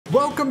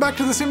Welcome back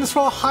to The Sims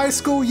 4 High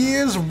School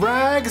Years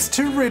Rags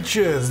to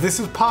Riches. This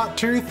is part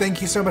 2.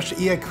 Thank you so much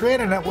to EA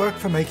Creator Network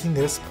for making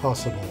this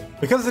possible.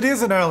 Because it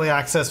is an early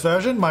access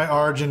version, my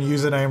Origin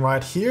username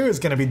right here is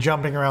going to be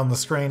jumping around the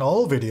screen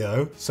all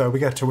video, so we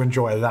get to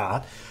enjoy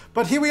that.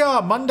 But here we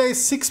are, Monday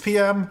 6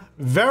 p.m,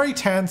 very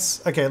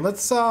tense. Okay,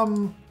 let's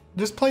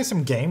just play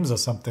some games or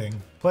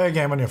something. Play a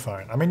game on your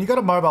phone. I mean, you got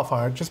a mobile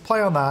phone, just play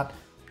on that.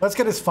 Let's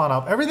get his fun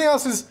up. Everything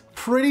else is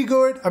pretty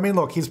good. I mean,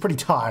 look, he's pretty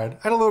tired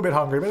and a little bit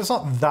hungry, but it's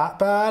not that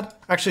bad.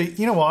 Actually,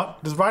 you know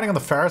what? Just riding on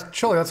the Ferris,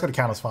 surely that's gonna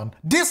count as fun.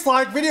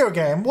 Dislike video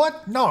game,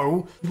 what?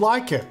 No,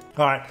 like it.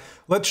 All right,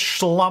 let's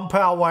slump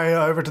our way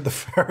over to the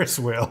Ferris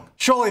wheel.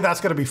 Surely that's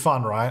gonna be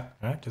fun, right?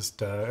 All right,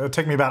 just, it'll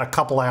take me about a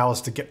couple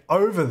hours to get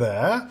over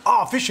there.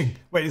 Oh, fishing.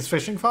 Wait, is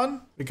fishing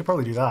fun? We could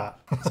probably do that.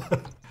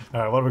 All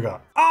right, what do we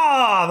got?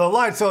 Ah, the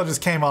light solar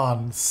just came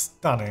on.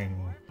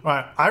 Stunning.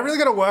 Right, I really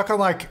gotta work on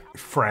like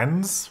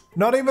friends.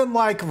 Not even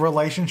like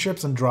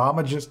relationships and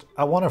drama, just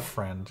I want a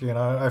friend, you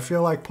know? I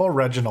feel like poor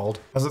Reginald,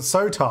 as it's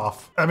so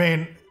tough. I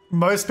mean,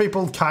 most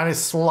people kind of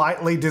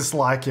slightly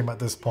dislike him at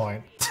this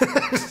point.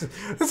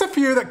 There's a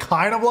few that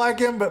kind of like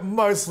him, but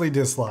mostly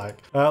dislike.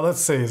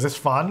 Let's see, is this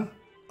fun?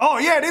 Oh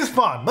yeah, it is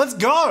fun, let's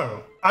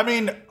go. I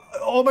mean,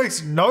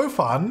 almost no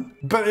fun,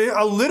 but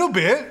a little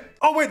bit.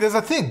 Oh wait, there's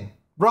a thing.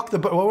 Rock the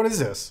boat. What is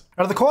this?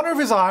 Out of the corner of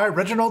his eye,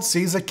 Reginald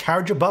sees a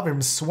carriage above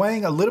him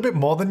swaying a little bit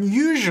more than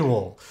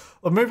usual.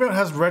 The movement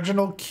has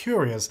Reginald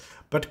curious,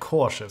 but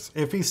cautious.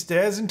 If he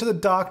stares into the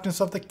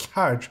darkness of the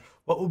carriage,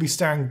 what will be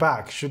staring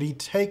back? Should he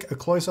take a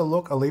closer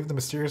look or leave the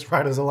mysterious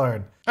riders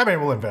alone? I mean,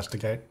 we'll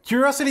investigate.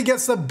 Curiosity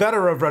gets the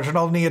better of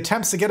Reginald and he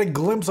attempts to get a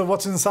glimpse of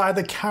what's inside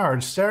the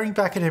carriage. Staring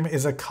back at him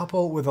is a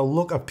couple with a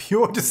look of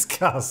pure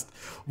disgust.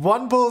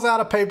 One pulls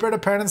out a paper and a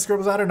pen and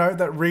scribbles out a note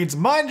that reads,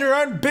 "Mind your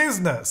own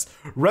business."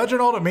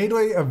 Reginald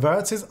immediately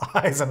averts his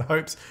eyes and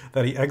hopes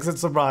that he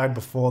exits the ride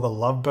before the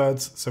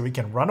lovebirds so he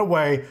can run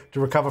away to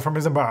recover from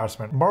his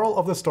embarrassment. Moral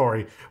of the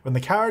story, when the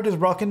carriage is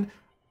rocking,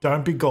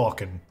 don't be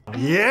gawking.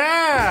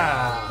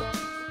 Yeah!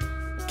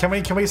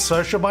 Can we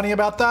social bunny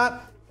about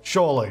that?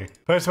 Surely.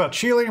 Post about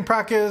cheerleading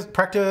practice,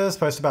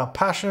 post about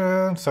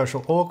passion,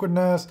 social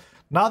awkwardness.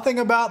 Nothing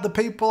about the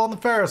people on the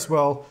Ferris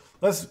wheel.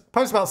 Let's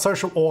post about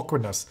social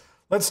awkwardness.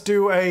 Let's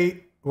do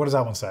a, what does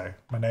that one say?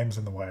 My name's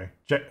in the way.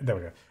 There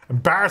we go.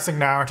 Embarrassing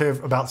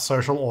narrative about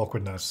social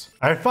awkwardness.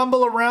 I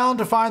fumble around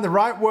to find the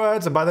right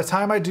words, and by the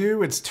time I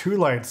do, it's too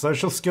late.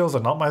 Social skills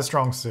are not my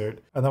strong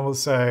suit. And then we'll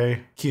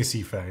say,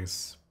 kissy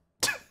face.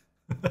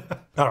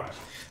 All right,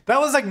 that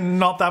was like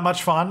not that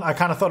much fun. I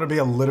kind of thought it'd be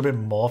a little bit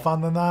more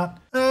fun than that.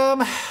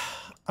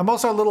 I'm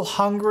also a little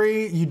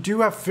hungry. You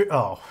do have food.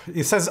 Oh,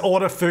 it says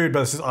order food,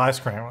 but this is ice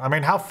cream. I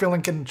mean, how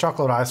filling can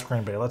chocolate ice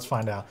cream be? Let's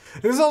find out.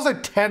 This is also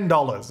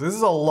 $10. This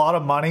is a lot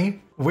of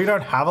money. We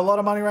don't have a lot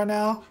of money right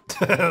now.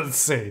 Let's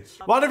see.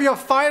 One of your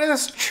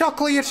finest,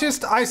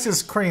 chocolatiest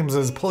ice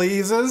creams,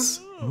 pleases.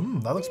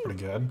 That looks pretty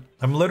good.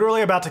 I'm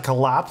literally about to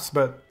collapse,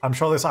 but I'm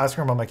sure this ice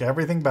cream will make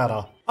everything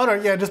better. Oh no,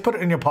 yeah, just put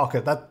it in your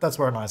pocket. That's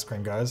where an ice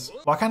cream goes.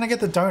 Why can't I get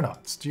the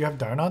donuts? Do you have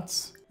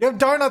donuts? You have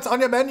donuts on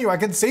your menu, I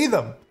can see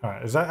them. All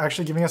right, is that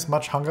actually giving us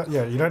much hunger?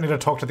 Yeah, you don't need to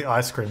talk to the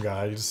ice cream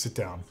guy, you just sit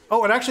down.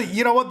 Oh, and actually,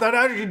 you know what? That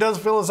actually does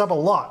fill us up a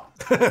lot.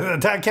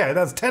 Okay,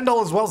 that's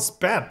 $10 well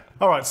spent.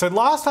 All right, so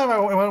last time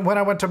when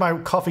I went to my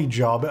coffee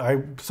job,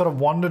 I sort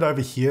of wandered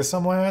over here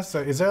somewhere. So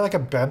is there like a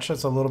bench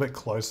that's a little bit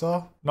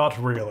closer? Not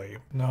really,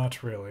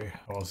 not really.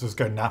 Oh, let's just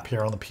go nap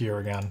here on the pier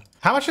again.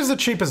 How much is the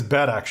cheapest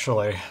bed,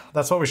 actually?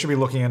 That's what we should be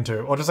looking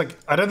into. Or just like,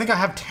 I don't think I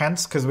have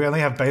tents because we only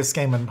have base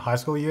game in high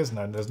school years.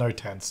 No, there's no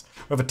tents.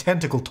 We have a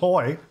tentacle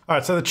toy. All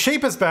right, so the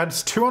cheapest bed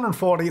is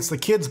 $240. It's the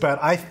kids' bed.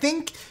 I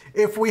think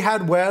if we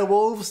had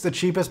werewolves, the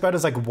cheapest bed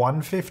is like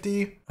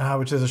 $150,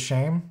 which is a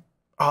shame.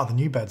 Oh, the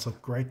new beds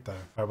look great though. All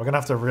right, we're gonna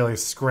have to really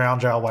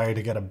scrounge our way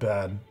to get a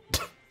bed.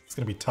 It's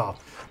gonna be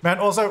tough. Man,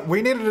 also,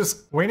 we need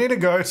to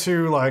go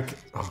to like,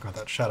 oh god,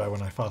 that shadow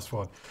when I fast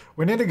forward.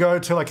 We need to go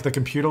to like the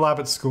computer lab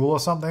at school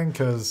or something,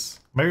 because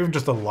maybe even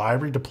just the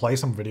library to play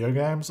some video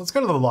games. Let's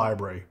go to the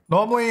library.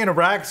 Normally in a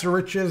rags to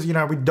riches, you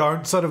know, we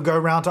don't sort of go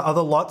around to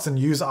other lots and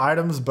use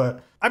items,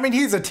 but I mean,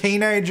 he's a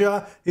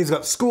teenager, he's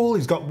got school,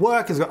 he's got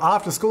work, he's got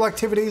after school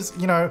activities,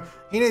 you know,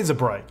 he needs a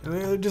break.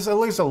 Just at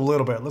least a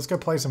little bit. Let's go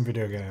play some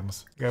video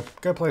games.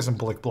 Go play some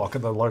Blick Block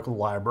at the local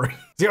library.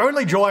 It's the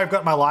only joy I've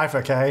got in my life,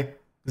 okay?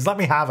 Just let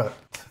me have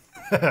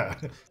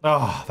it.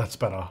 Oh, that's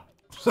better.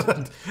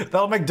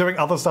 That'll make doing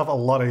other stuff a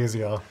lot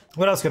easier.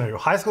 What else can I do?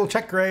 High school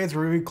check grades,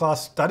 review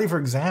class, study for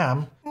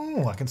exam.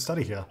 Ooh, I can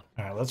study here.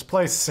 All right, let's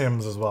play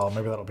Sims as well.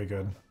 Maybe that'll be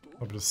good.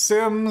 Over to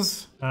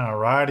Sims.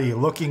 Alrighty,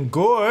 looking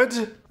good.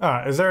 All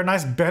right, is there a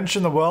nice bench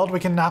in the world we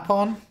can nap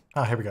on?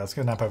 Oh, here we go, let's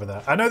go nap over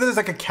there. I know there's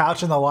like a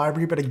couch in the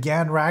library, but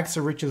again, rags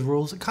to riches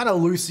rules are kind of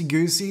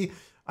loosey-goosey.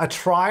 I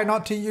try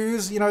not to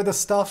use, you know, the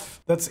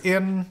stuff that's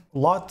in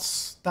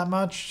lots that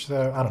much,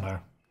 so I don't know.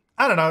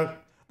 I don't know.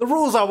 The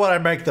rules are what I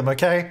make them,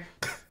 okay?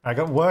 I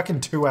got work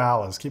in 2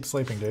 hours. Keep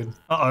sleeping, dude.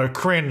 Uh-oh,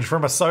 cringe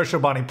from a social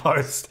bunny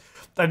post.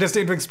 I just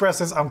need to express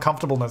this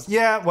uncomfortableness.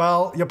 Yeah,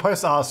 well, your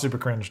posts are super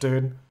cringe,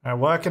 dude. All right,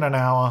 work in an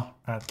hour.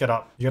 All right, get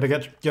up. You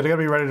gotta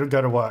be ready to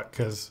go to work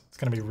because it's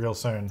gonna be real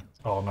soon.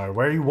 Oh no,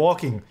 where are you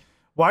walking?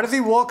 Why does he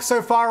walk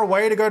so far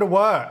away to go to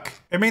work?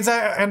 It means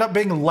I end up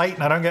being late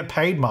and I don't get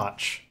paid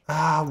much.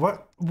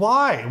 What?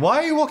 Why? Why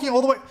are you walking all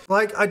the way?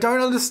 Like, I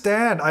don't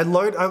understand. I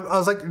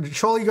was like,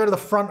 surely you go to the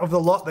front of the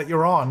lot that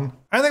you're on.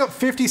 I only got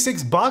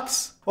 56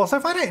 bucks. Well, so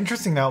I find it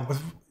interesting now.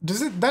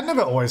 That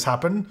never always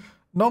happen.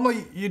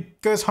 Normally,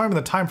 it goes home and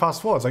the time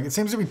fast forwards. Like, it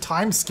seems to be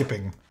time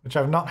skipping, which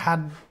I've not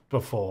had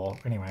before.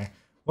 Anyway,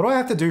 what do I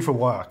have to do for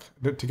work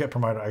to get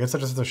promoted? I guess I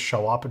just have to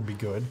show up and be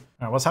good.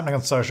 All right, what's happening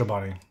on Social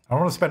Bunny? I don't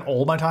want to spend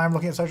all my time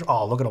looking at social.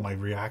 Oh, look at all my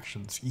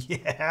reactions.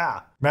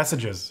 Yeah.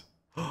 Messages.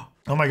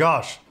 Oh my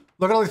gosh.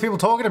 Look at all these people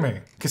talking to me.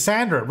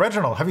 Cassandra,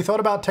 Reginald, have you thought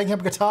about taking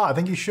up a guitar? I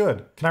think you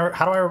should.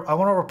 I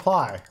want to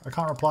reply. I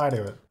can't reply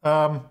to it.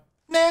 Nah,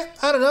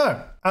 I don't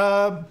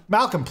know.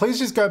 Malcolm, please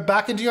just go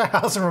back into your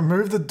house and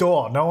remove the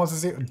door. No one wants to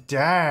see it.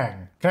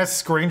 Dang. Can I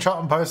screenshot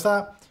and post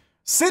that?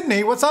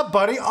 Sydney, what's up,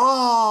 buddy?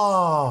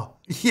 Oh,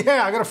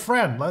 yeah, I got a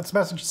friend. Let's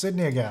message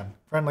Sydney again.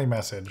 Friendly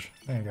message.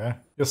 There you go.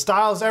 Your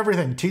style is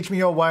everything. Teach me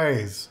your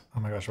ways. Oh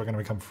my gosh, we're going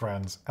to become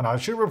friends. And I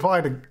should reply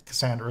to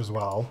Cassandra as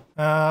well.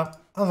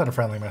 I'll send a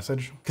friendly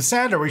message.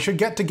 Cassandra, we should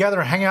get together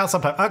and hang out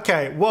sometime.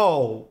 Okay,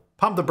 whoa.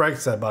 Pump the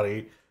brakes there,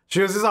 buddy.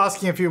 She was just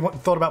asking if you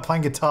thought about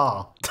playing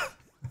guitar.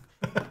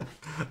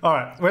 All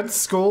right, when's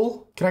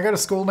school? Can I go to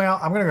school now?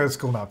 I'm gonna go to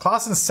school now.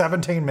 Class in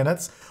 17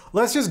 minutes.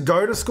 Let's just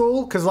go to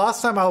school, because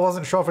last time I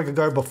wasn't sure if we could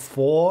go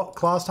before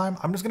class time.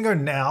 I'm just gonna go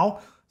now,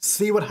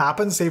 see what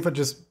happens, see if it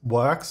just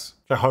works.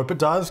 I hope it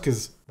does,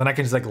 because then I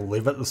can just like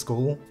live at the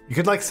school. You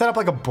could like set up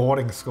like a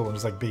boarding school and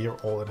just like be here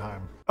all the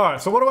time. All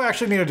right, so what do I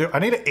actually need to do? I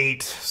need to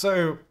eat.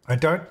 So I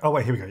don't, oh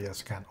wait, here we go.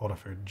 Yes, I can order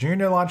food.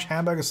 Junior lunch,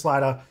 hamburger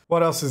slider.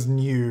 What else is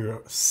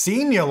new?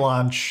 Senior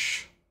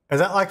lunch. Is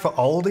that like for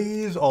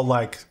oldies or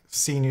like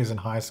seniors in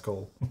high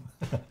school?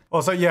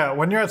 Also, yeah,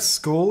 when you're at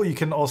school, you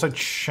can also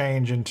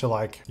change into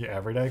like your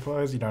everyday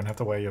clothes. You don't have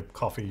to wear your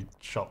coffee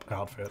shop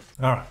outfit.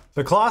 All right,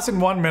 so class in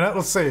 1 minute.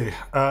 Let's see,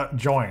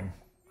 join.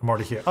 I'm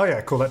already here. Oh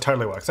yeah, cool, that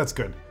totally works. That's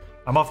good.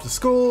 I'm off to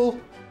school.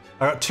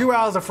 I got 2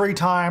 hours of free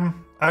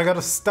time. I got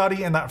to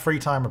study in that free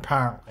time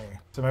apparently.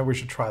 So maybe we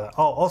should try that.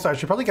 Oh, also I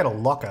should probably get a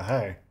locker,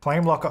 hey.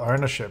 Claim locker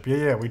ownership.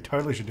 Yeah, we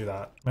totally should do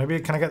that. Maybe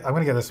I'm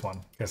gonna get this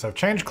one. Okay, so I've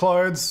changed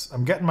clothes.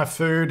 I'm getting my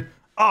food.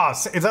 Oh,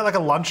 is that like a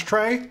lunch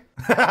tray?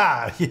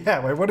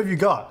 Yeah, wait, what have you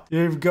got?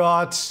 You've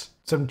got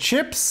some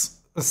chips,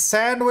 a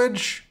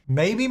sandwich,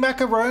 maybe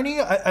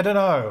macaroni? I don't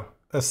know.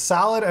 A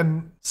salad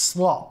and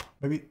slop.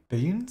 Maybe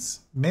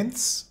beans?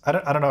 Mince? I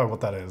don't know what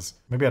that is.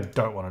 Maybe I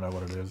don't want to know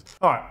what it is.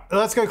 All right,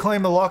 let's go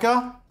claim the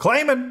locker.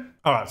 Claiming!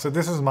 All right, so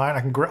this is mine.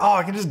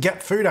 I can just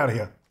get food out of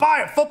here.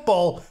 Buy a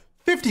football.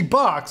 50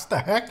 bucks, the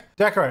heck?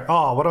 Decorate.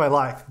 Oh, what do I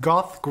like?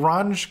 Goth,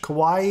 grunge,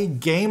 kawaii,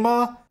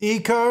 gamer,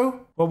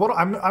 eco. Well,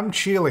 I'm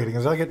cheerleading.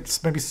 Is that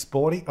like maybe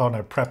sporty? Oh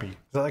no, preppy. Is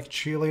that like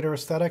cheerleader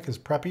aesthetic? Is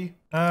preppy?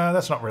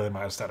 That's not really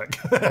my aesthetic.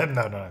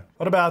 No.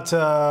 What about,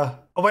 oh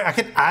wait, I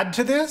can add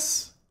to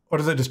this? Or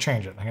does it just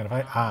change it? Hang on, if I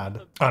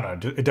add. Oh no,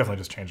 it definitely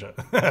just changed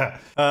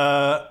it.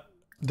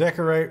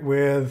 Decorate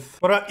with,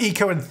 what about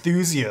eco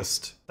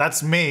enthusiast?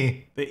 That's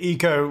me, the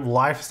eco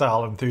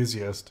lifestyle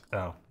enthusiast.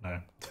 Oh,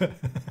 no.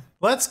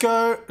 Let's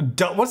go,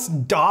 what's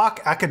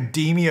dark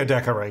academia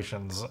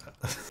decorations?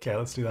 Okay,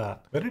 let's do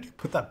that. Where did you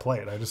put that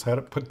plate? I just heard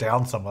it put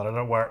down somewhere. I don't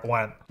know where it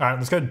went. All right,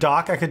 let's go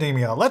dark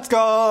academia. Let's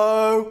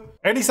go.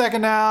 Any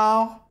second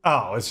now.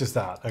 Oh, it's just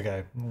that.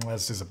 Okay,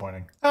 that's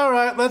disappointing. All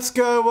right, let's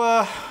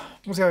go,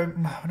 we're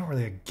not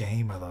really a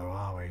gamer though,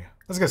 are we?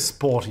 Let's go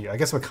sporty. I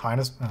guess we're kind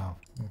of, oh,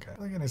 okay.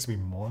 I think it needs to be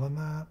more than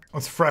that.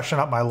 Let's freshen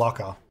up my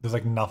locker. There's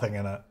like nothing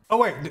in it. Oh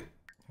wait,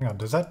 hang on,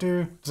 does that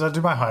do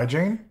my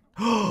hygiene?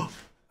 I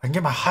can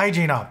get my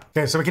hygiene up.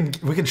 Okay, so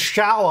we can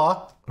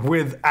shower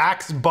with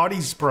Axe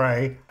body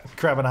spray.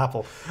 Grab an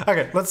apple.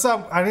 Okay, let's,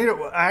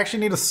 I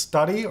actually need to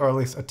study, or at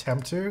least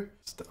attempt to.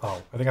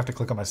 Oh, I think I have to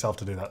click on myself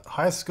to do that.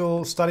 High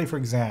school, study for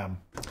exam.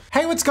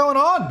 Hey, what's going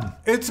on?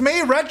 It's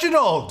me,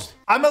 Reginald.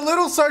 I'm a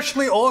little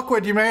socially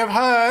awkward, you may have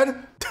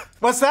heard.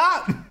 What's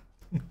that?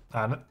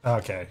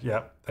 Okay,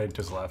 yep, they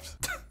just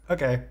left.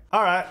 Okay,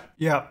 all right,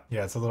 yep.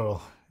 Yeah,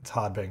 it's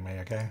hard being me,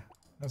 okay?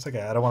 That's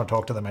okay, I don't want to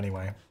talk to them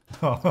anyway.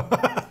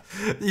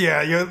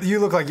 Yeah, you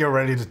look like you're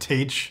ready to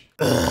teach.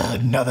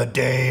 Another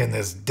day in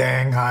this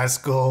dang high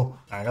school.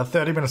 I got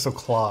 30 minutes of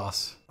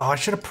class. Oh, I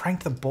should have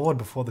pranked the board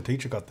before the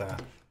teacher got there.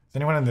 Is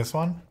anyone in this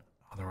one?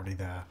 Oh, they're already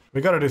there. We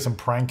got to do some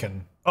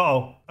pranking.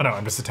 Oh no,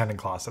 I'm just attending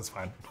class. That's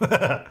fine.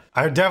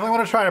 I definitely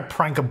want to try to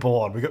prank a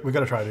board. We got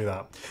to try to do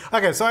that.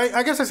 Okay, so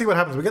I guess I see what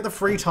happens. We get the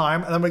free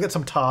time, and then we get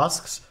some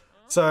tasks.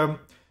 So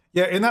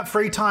yeah, in that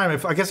free time,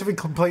 if we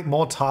complete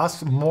more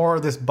tasks, more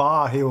of this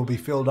bar here will be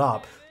filled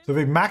up. So if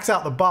we max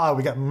out the bar,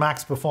 we get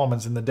max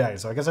performance in the day.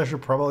 So I guess I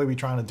should probably be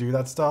trying to do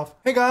that stuff.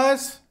 Hey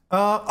guys.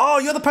 Oh,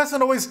 you're the person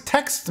that always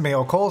texts me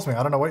or calls me.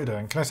 I don't know what you're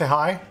doing. Can I say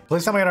hi?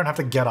 Please tell me I don't have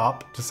to get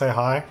up to say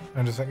hi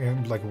and just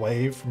like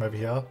wave from over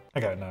here.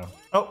 Okay, no.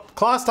 Oh,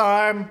 class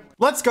time.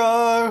 Let's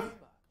go.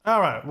 All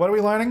right, what are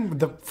we learning with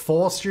the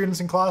 4 students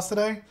in class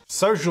today?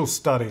 Social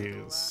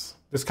studies.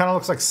 This kind of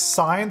looks like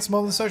science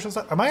more than social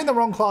studies. Am I in the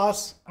wrong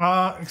class?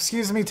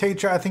 Excuse me,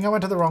 teacher. I think I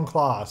went to the wrong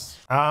class.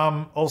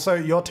 Also,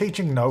 you're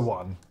teaching no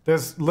one.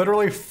 There's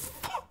literally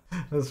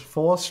there's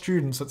 4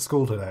 students at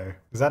school today.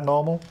 Is that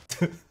normal?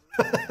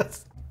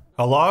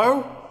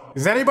 Hello?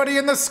 Is anybody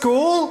in the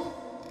school?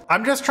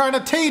 I'm just trying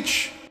to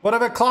teach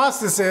whatever class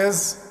this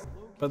is.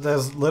 But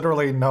there's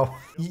literally no...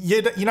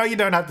 You know you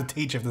don't have to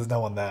teach if there's no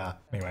one there.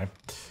 Anyway.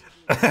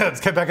 Let's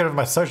get back into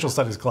my social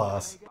studies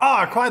class. Oh,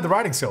 I acquired the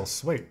writing skills.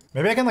 Sweet.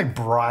 Maybe I can like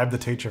bribe the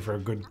teacher for a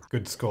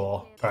good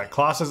score. All right,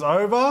 class is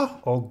over.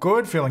 All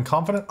good, feeling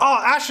confident.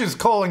 Oh, Ash is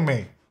calling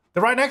me.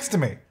 They're right next to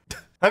me.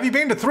 Have you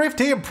been to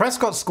Thrifty and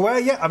Prescott Square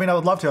yet? I mean, I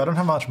would love to. I don't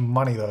have much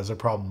money though, is a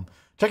problem.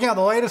 Checking out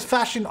the latest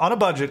fashion on a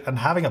budget and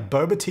having a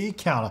boba tea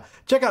counter.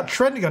 Check out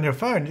Trending on your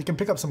phone. You can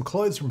pick up some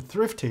clothes from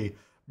Thrifty,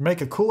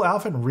 make a cool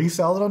outfit and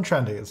resell it on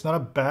Trendy. It's not a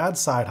bad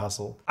side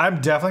hustle. I'm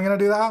definitely gonna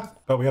do that,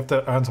 but we have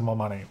to earn some more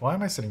money. Why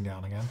am I sitting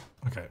down again?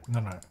 Okay, no.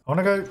 I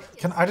wanna go,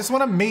 I just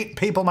wanna meet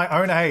people my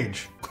own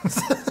age.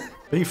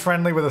 Be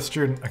friendly with a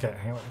student. Okay,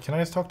 hang on. Can I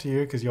just talk to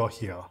you? Because you're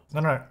here.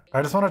 No.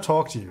 I just want to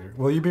talk to you.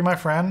 Will you be my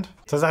friend?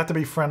 It says I have to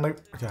be friendly.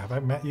 Okay, have I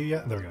met you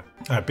yet? There we go.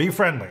 All right, be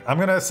friendly. I'm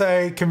going to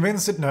say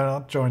convince it. No,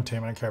 not join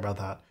team. I don't care about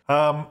that.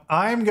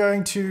 I'm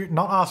going to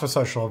not ask for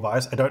social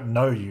advice. I don't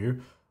know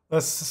you.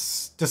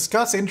 Let's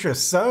discuss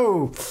interests.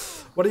 So,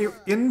 what are you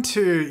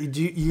into?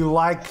 Do you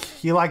like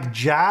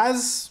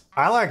jazz?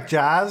 I like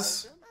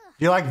jazz.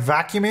 Do you like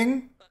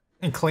vacuuming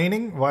and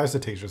cleaning? Why is the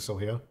teacher still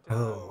here?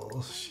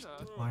 Oh, she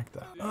didn't like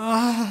that.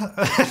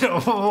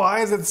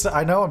 Why is it so,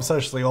 I know I'm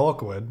socially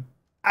awkward,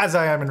 as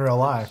I am in real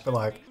life, but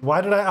like,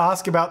 why did I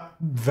ask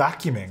about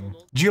vacuuming?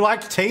 Do you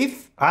like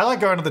teeth? I like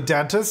going to the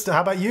dentist.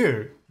 How about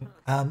you?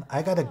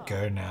 I gotta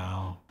go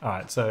now. All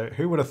right, so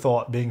who would have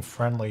thought being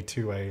friendly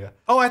to a...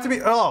 Oh, I have to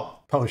be... Oh,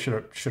 probably should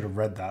have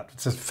read that.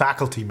 It says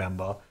faculty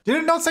member. Did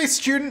it not say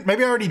student?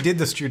 Maybe I already did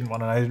the student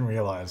one and I didn't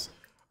realize.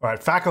 All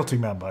right, faculty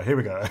member, here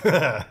we go. All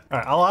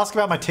right, I'll ask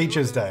about my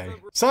teacher's day.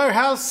 So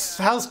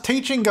how's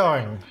teaching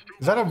going?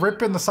 Is that a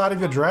rip in the side of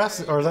your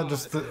dress or is that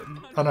just the...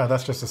 Oh no,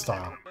 that's just a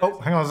style. Oh,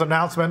 hang on, there's an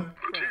announcement.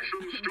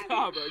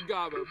 With the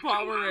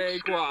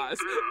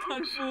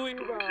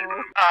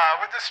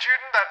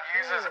student that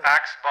uses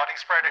Axe body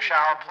spray to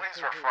shower,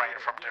 please refrain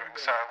from doing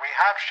so. We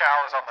have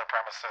showers on the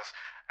premises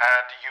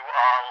and you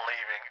are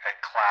leaving a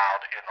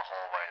cloud in the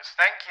hallways.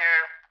 Thank you.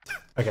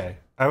 Okay,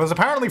 I was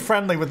apparently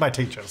friendly with my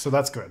teacher, so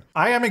that's good.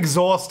 I am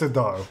exhausted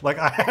though. Like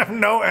I have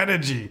no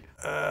energy.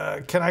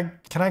 Can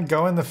I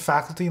go in the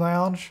faculty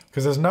lounge?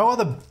 Because there's no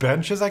other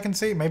benches I can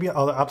see. Maybe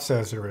other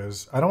upstairs there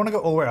is. I don't want to go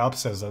all the way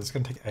upstairs though. It's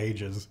gonna take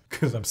ages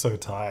because I'm so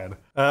tired.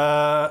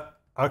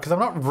 Because I'm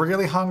not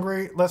really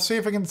hungry. Let's see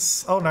if I can...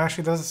 Oh no,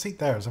 actually there's a seat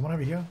there. Is there one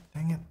over here?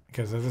 Dang it.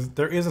 Because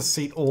there is a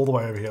seat all the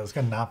way over here. Let's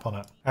go nap on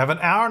it. I have an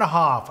hour and a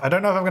half. I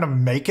don't know if I'm gonna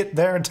make it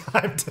there in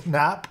time to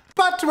nap,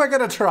 but we're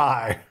gonna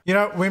try. You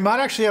know, we might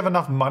actually have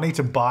enough money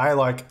to buy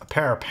like a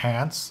pair of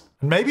pants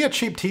and maybe a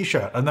cheap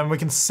t-shirt, and then we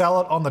can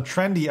sell it on the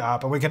Trendy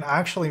app and we can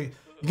actually...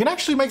 You can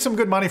actually make some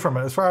good money from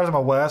it as far as I'm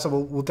aware, so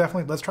we'll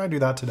definitely, let's try and do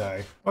that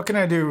today. What can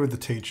I do with the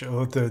teacher,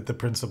 with the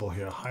principal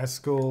here? High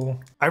school.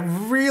 I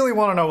really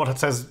want to know what it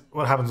says,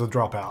 what happens with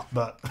dropout,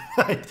 but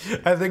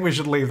I think we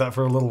should leave that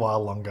for a little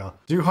while longer.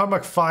 Do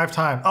homework 5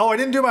 times. Oh, I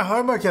didn't do my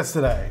homework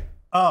yesterday.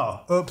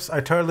 Oh, oops, I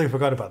totally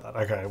forgot about that.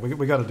 Okay,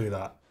 we got to do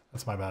that.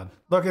 That's my bad.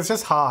 Look, it's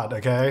just hard,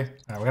 okay? All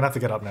right, we're gonna have to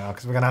get up now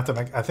because we're gonna have to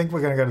make, I think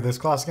we're gonna go to this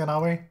class again,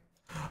 are we?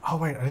 Oh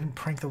wait, I didn't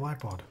prank the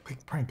whiteboard.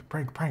 Quick, prank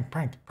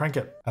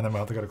it. And then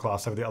we'll have to go to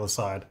class over the other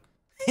side.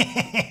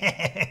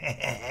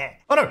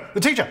 Oh no,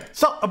 the teacher!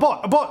 Stop!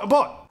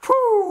 Abort!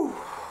 Whew!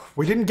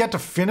 We didn't get to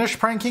finish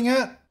pranking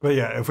it. But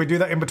yeah, if we do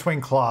that in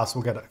between class,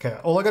 we'll get it. Okay,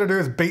 all I gotta do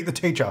is beat the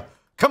teacher.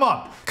 Come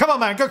on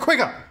man, go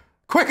quicker!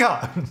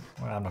 Well,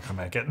 I'm not gonna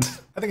make it.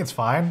 I think it's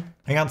fine.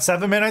 Hang on,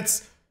 7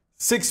 minutes,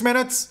 6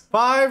 minutes,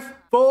 5,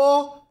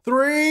 4,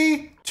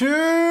 3, 2,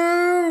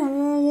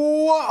 1.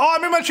 Oh,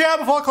 I'm in my chair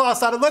before class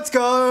started. Let's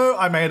go.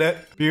 I made it.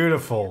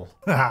 Beautiful.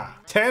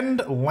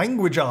 Tend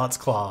language arts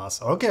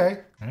class. Okay.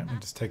 Let me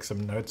just take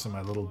some notes in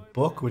my little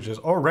book, which is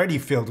already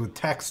filled with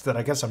text that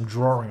I guess I'm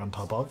drawing on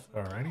top of.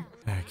 Alrighty.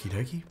 Okie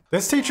dokie.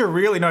 This teacher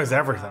really knows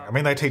everything. I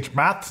mean, they teach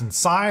maths and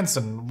science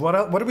and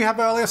what did we have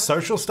earlier?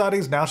 Social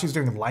studies. Now she's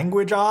doing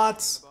language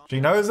arts. She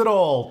knows it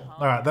all.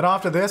 All right, then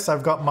after this,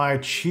 I've got my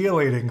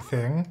cheerleading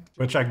thing,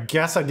 which I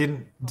guess I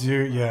didn't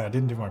do. Yeah, I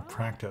didn't do my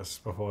practice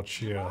before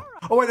cheer.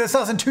 Oh wait, that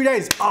starts in 2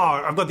 days.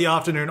 Oh, I've got the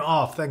afternoon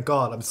off. Thank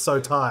God, I'm so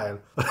tired.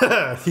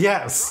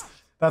 Yes,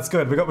 that's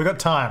good. We got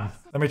time.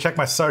 Let me check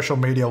my social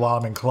media while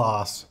I'm in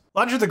class.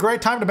 Lunch is a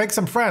great time to make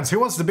some friends. Who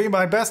wants to be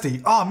my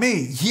bestie? Oh,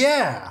 me.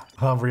 Yeah.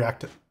 I've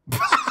reacted.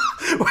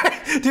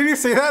 Wait, did you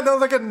see that? There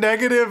was like a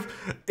negative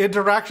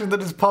interaction that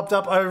just popped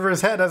up over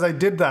his head as I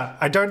did that.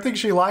 I don't think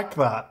she liked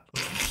that.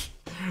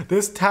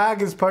 This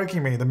tag is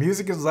poking me. The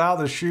music is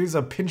loud. The shoes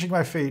are pinching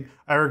my feet.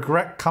 I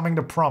regret coming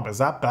to prom. Is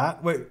that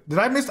bad? Wait,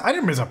 I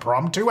didn't miss a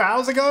prom 2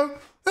 hours ago.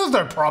 There was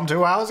no prom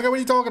 2 hours ago. What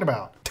are you talking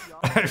about?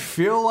 I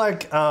feel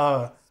like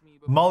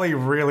Molly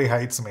really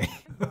hates me.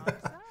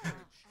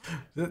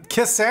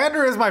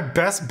 Cassandra is my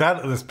best bet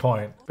at this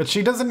point, but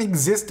she doesn't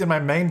exist in my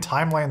main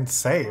timeline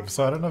save,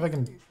 so I don't know if I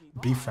can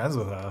be friends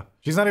with her.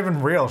 She's not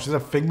even real. She's a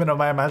figment of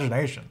my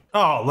imagination.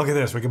 Oh, look at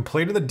this. We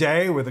completed the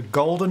day with a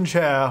golden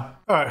chair.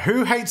 All right,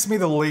 who hates me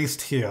the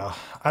least here?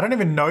 I don't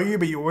even know you,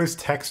 but you always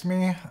text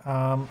me.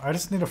 I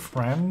just need a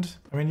friend.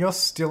 I mean, you're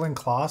still in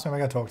class. Maybe I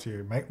gotta talk to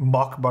you. Make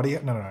mock buddy.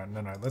 No.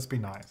 Let's be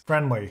nice.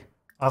 Friendly.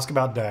 Ask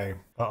about day.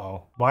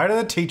 Uh-oh. Why do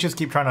the teachers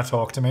keep trying to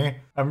talk to me?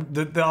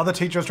 The other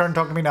teacher's trying to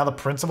talk to me. Now the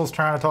principal's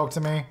trying to talk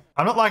to me.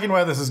 I'm not liking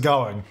where this is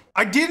going.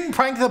 I didn't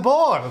prank the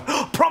board.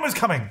 Prom is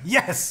coming.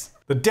 Yes.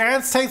 The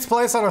dance takes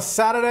place on a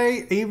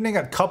Saturday evening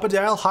at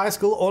Copperdale High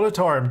School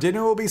Auditorium.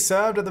 Dinner will be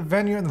served at the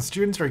venue and the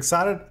students are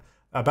excited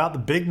about the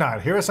big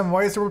night. Here are some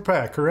ways to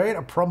prepare. Create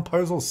a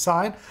promposal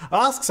sign.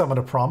 Ask someone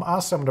to prom.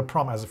 Ask someone to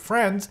prom as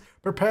friends.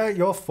 Prepare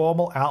your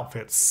formal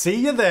outfit. See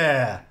you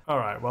there. All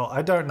right, well,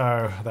 I don't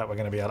know that we're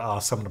going to be able to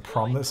ask someone to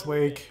prom this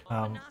week.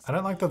 I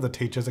don't like that the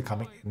teachers are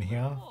coming in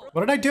here.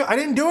 What did I do? I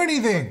didn't do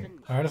anything.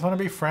 I just want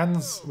to be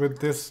friends with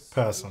this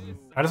person.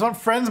 I just want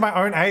friends my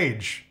own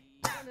age.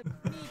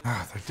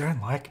 They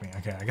don't like me.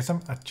 Okay, I guess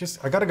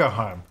I gotta go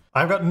home.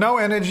 I've got no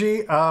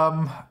energy.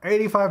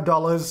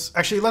 $85.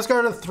 Actually, let's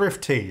go to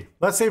Thrift Tea.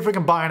 Let's see if we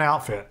can buy an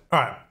outfit. All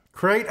right,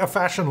 create a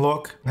fashion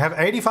look. I have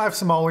 85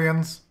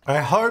 simoleons. I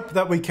hope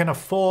that we can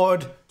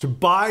afford to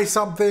buy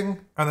something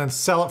and then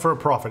sell it for a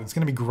profit. It's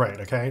gonna be great,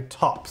 okay?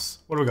 Tops.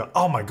 What do we got?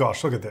 Oh my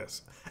gosh, look at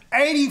this.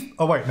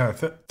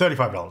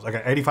 $35.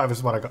 Okay, 85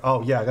 is what I got.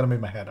 Oh yeah, I gotta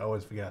move my head. I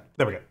always forget.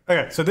 There we go.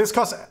 Okay, so this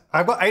costs,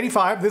 I've got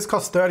 85, this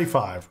costs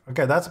 35.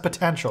 Okay, that's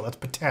potential, that's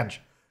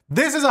potential.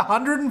 This is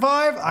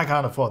 105? I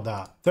can't afford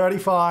that.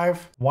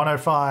 35,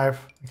 105.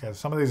 Okay,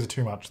 some of these are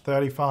too much.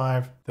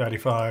 35,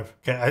 35.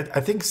 Okay,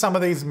 I think some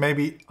of these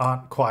maybe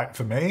aren't quite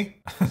for me.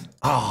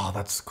 Oh,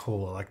 that's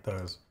cool, I like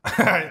those.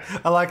 I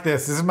like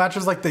this. This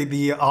matches like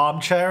the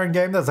armchair in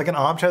game. There's like an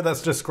armchair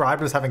that's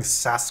described as having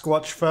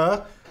Sasquatch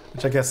fur,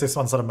 which I guess this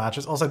one sort of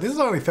matches. Also, this is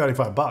only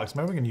 35 bucks.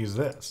 Maybe we can use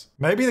this.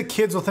 Maybe the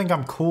kids will think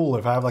I'm cool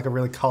if I have like a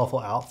really colorful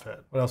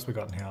outfit. What else we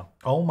got in here?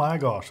 Oh my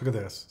gosh, look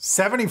at this.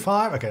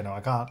 75? Okay, no,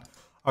 I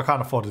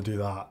can't afford to do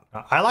that.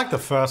 I like the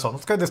first one.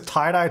 Let's go this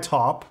tie-dye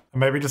top and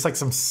maybe just like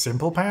some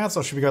simple pants,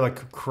 or should we go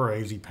like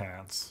crazy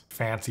pants?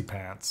 Fancy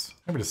pants.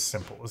 Maybe just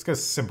simple. Let's go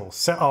simple.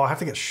 Oh, I have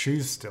to get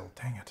shoes still.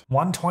 Dang it.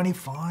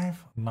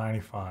 125?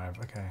 95.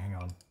 Okay, hang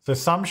on. So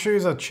some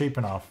shoes are cheap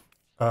enough.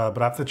 But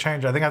I have to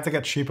change. I think I have to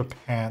get cheaper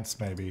pants,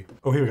 maybe.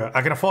 Oh, here we go.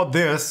 I can afford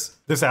this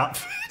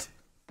outfit.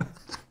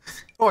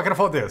 Oh, I can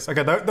afford this.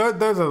 Okay,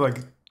 those are like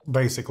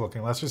basic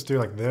looking. Let's just do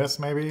like this,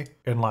 maybe.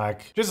 In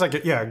like, just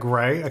like, yeah,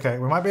 gray. Okay,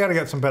 we might be able to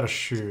get some better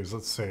shoes.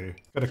 Let's see.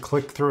 Gotta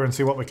click through and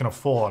see what we can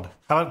afford.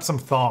 How about some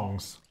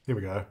thongs? Here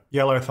we go.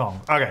 Yellow thong.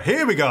 Okay,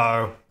 here we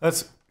go.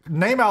 Let's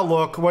name our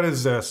look. What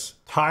is this?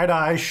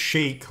 Tie-dye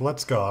chic.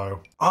 Let's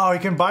go. Oh, you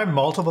can buy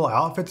multiple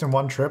outfits in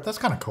one trip. That's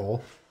kind of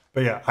cool.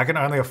 But yeah, I can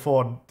only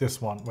afford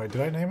this one. Wait, did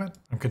I name it?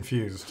 I'm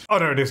confused. Oh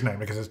no, it is named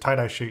because it's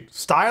tie-dye sheet.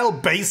 Style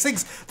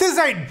basics? This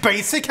ain't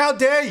basic, how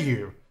dare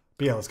you?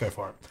 But yeah, let's go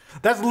for it.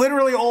 That's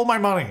literally all my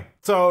money.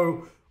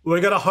 So we're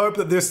gonna hope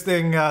that this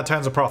thing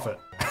turns a profit.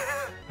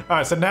 All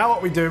right, so now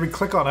what we do, we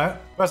click on it.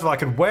 First of all, I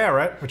can wear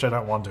it, which I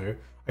don't want to.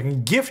 I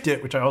can gift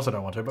it, which I also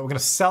don't want to, but we're gonna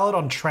sell it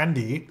on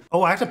Trendy.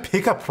 Oh, I have to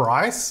pick a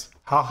price?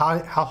 How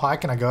high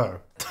can I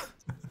go?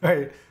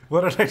 Wait,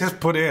 what did I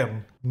just put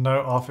in? No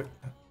offer.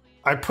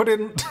 I put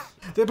in,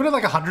 did I put in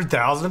like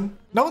 100,000?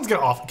 No one's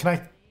gonna offer,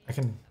 let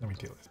me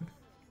deal with this.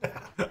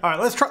 All right,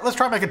 let's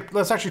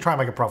actually try and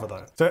make a profit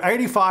though. So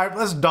 85,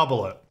 let's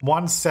double it.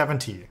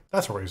 170,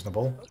 that's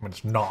reasonable. I mean,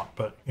 it's not,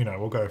 but you know,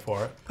 we'll go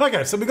for it.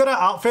 Okay, so we got our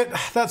outfit,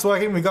 that's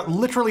working. We got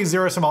literally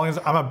 0 simoleons.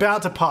 I'm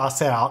about to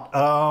pass out.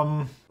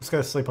 Let's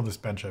go sleep on this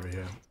bench over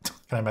here.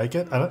 Can I make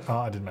it?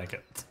 I didn't make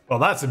it. Well,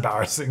 that's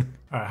embarrassing.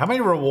 All right, how many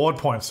reward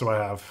points do I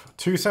have?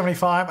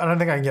 275, I don't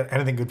think I can get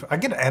anything good. I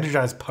can get an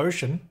energized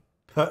potion.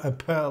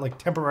 Like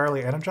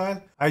temporarily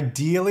energized.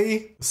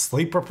 Ideally,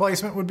 sleep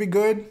replacement would be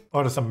good.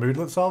 Or just a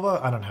moodlet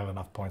solver. I don't have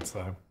enough points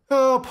though.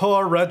 Oh,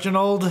 poor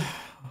Reginald.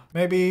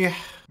 Maybe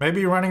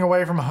running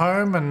away from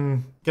home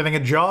and getting a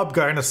job,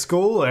 going to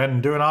school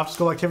and doing after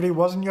school activity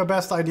wasn't your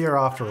best idea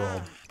after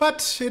all.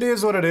 But it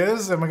is what it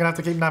is, and we're gonna have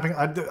to keep napping.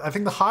 I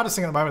think the hardest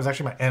thing at the moment is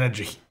actually my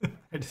energy.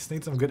 I just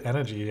need some good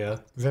energy here.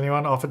 Has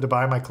anyone offered to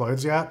buy my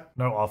clothes yet?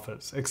 No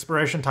offers.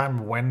 Expiration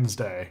time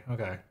Wednesday.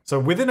 Okay. So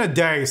within a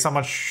day,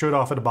 someone should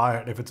offer to buy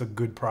it if it's a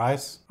good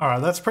price. All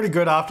right, that's pretty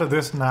good after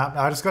this nap.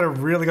 I just gotta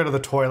really go to the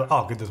toilet.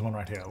 Oh, good, there's one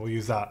right here. We'll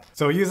use that.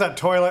 So we'll use that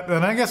toilet,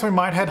 then I guess we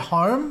might head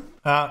home.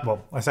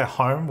 Well, I say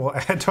home, we'll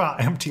head to our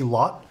empty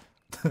lot.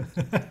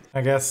 I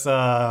guess,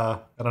 I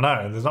don't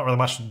know. There's not really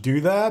much to do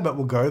there, but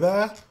we'll go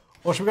there.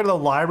 Or should we go to the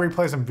library,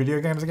 play some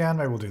video games again?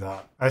 Maybe we'll do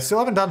that. I still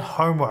haven't done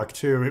homework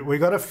too. We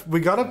gotta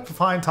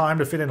find time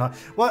to fit in.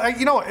 Well,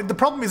 you know what? The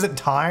problem isn't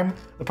time.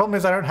 The problem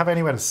is I don't have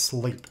anywhere to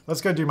sleep. Let's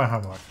go do my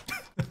homework.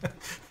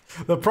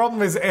 The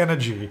problem is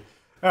energy.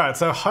 All right,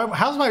 so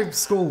how's my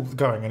school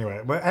going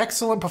anyway? We're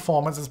excellent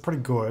performance. It's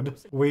pretty good.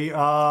 We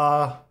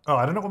are... Oh,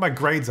 I don't know what my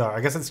grades are.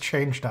 I guess it's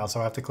changed now, so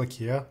I have to click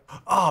here.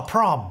 Ah,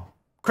 prom.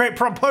 Create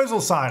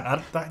proposal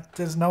sign.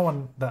 There's no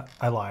one that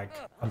I like,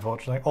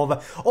 unfortunately.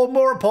 Or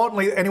more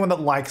importantly, anyone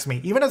that likes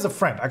me, even as a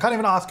friend. I can't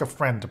even ask a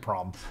friend to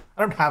prom.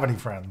 I don't have any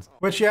friends.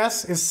 Which,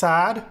 yes, is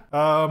sad.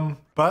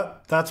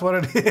 But that's what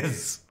it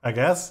is, I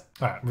guess.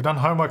 All right, we've done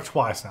homework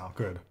twice now.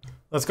 Good.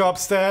 Let's go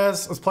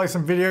upstairs. Let's play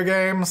some video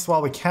games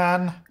while we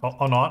can.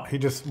 Or not. He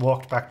just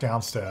walked back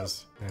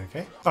downstairs.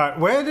 Okay. All right,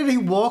 where did he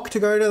walk to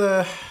go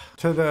to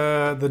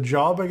the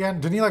job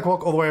again? Didn't he like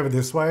walk all the way over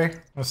this way?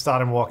 I'm gonna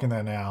start him walking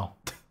there now.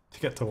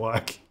 Get to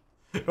work.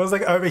 It was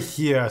like over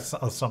here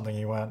or something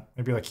he went.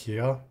 Maybe like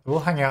here. We'll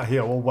hang out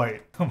here. We'll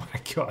wait. Oh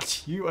my god,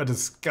 you are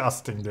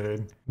disgusting,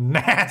 dude.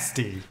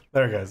 Nasty.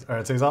 There he goes. All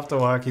right, so he's off to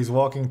work. He's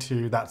walking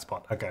to that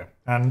spot. Okay.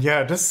 And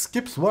yeah, it just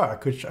skips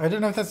work, which I don't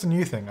know if that's a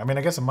new thing. I mean,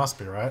 I guess it must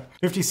be, right?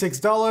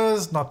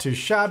 $56, not too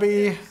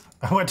shabby.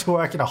 I went to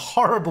work in a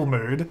horrible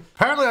mood.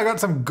 Apparently I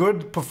got some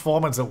good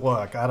performance at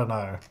work. I don't know.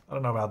 I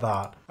don't know about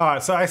that. All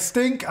right, so I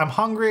stink. I'm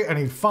hungry. I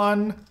need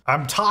fun.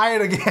 I'm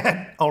tired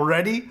again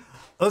already.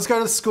 Let's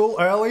go to school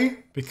early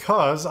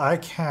because I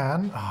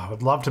can. Oh, I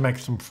would love to make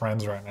some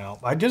friends right now.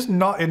 I'm just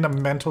not in the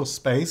mental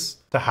space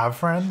to have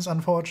friends,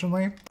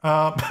 unfortunately.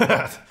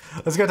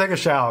 Let's go take a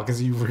shower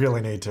because you really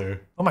need to.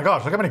 Oh my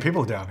gosh, look how many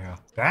people are down here.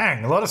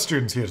 Dang, a lot of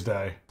students here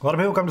today. A lot of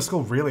people come to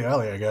school really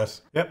early, I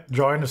guess. Yep,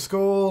 join the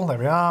school. There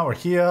we are, we're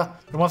here.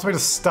 It wants me to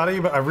study,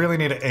 but I really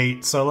need to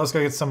eat. So let's go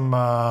get some, what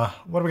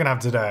are we gonna have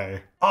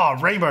today? Oh,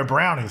 rainbow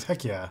brownies,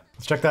 heck yeah.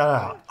 Let's check that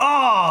out.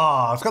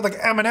 Oh, it's got like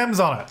M&Ms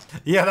on it.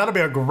 Yeah, that'll be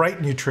a great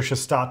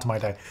nutritious start to my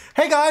day.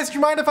 Hey guys, do you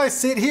mind if I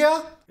sit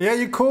here? Yeah,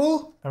 you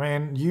cool? I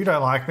mean, you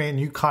don't like me and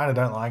you kind of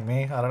don't like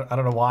me. I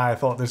don't know why I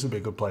thought this would be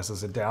a good place to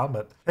sit down,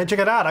 but hey, check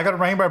it out. I got a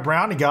rainbow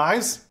brownie,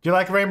 guys. Do you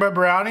like rainbow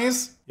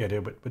brownies? Yeah,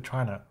 dude, but we're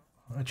trying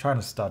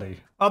to study.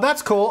 Oh,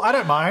 that's cool. I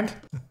don't mind.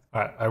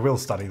 All right, I will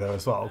study though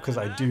as well because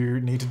I do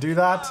need to do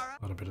that. A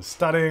little bit of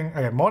studying.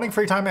 Okay, morning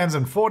free time ends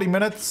in 40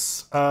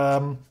 minutes.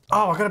 Oh,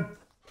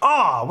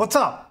 what's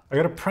up? I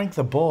gotta prank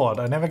the board.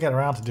 I never get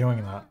around to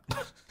doing that.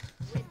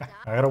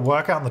 I gotta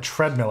work out on the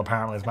treadmill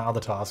apparently is my other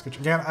task, which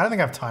again, I don't think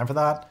I have time for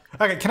that.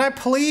 Okay, can I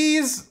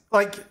please,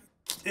 like,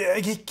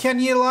 can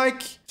you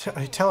like,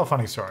 tell a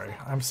funny story?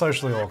 I'm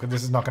socially awkward.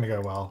 This is not gonna go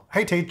well.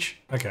 Hey, teach.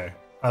 Okay,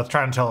 I was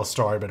trying to tell a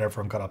story, but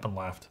everyone got up and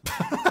left.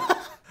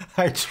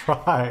 I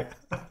try.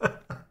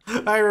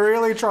 I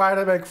really try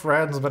to make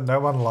friends, but no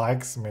one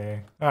likes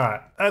me. All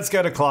right, let's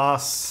go to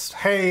class.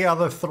 Hey,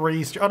 other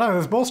three. Oh no,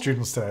 there's more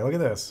students today. Look at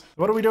this.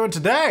 What are we doing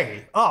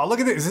today? Oh, look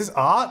at this. Is this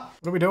art?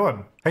 What are we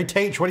doing? Hey,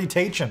 teach, what are you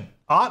teaching?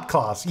 Art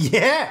class.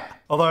 Yeah.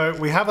 Although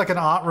we have like an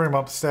art room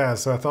upstairs,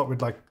 so I thought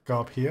we'd like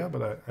go up here,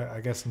 but I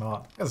guess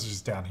not. I guess it's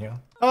just down here.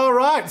 All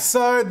right,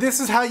 so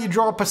this is how you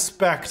draw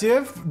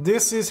perspective.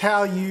 This is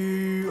how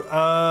you,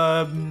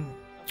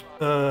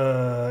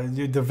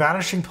 the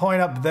vanishing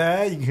point up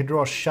there, you can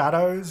draw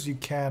shadows, you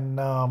can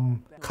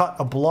cut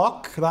a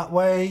block that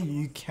way,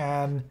 you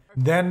can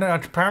then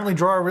apparently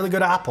draw a really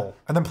good apple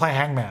and then play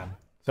hangman.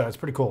 So it's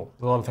pretty cool.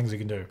 There's a lot of things you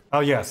can do. Oh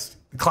yes,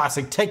 the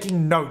classic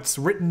taking notes,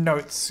 written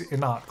notes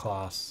in art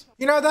class.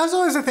 You know, that's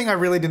always the thing I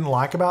really didn't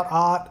like about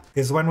art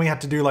is when we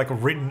had to do like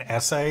written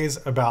essays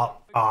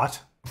about art.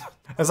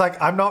 It's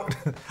like, I'm not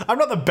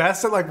the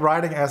best at like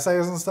writing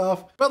essays and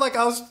stuff, but like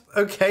I was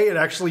okay at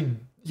actually,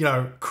 you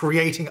know,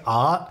 creating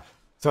art.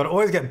 So I'd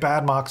always get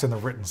bad marks in the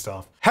written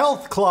stuff.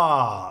 Health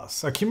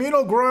class. A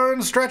communal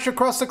groan stretched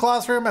across the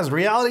classroom as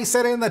reality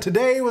set in that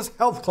today was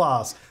health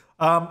class.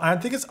 I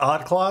think it's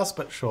art class,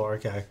 but sure,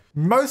 okay.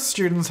 Most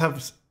students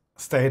have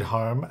stayed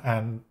home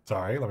and,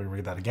 sorry, let me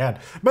read that again.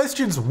 Most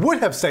students would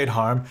have stayed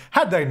home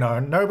had they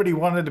known nobody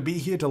wanted to be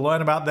here to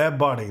learn about their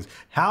bodies.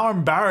 How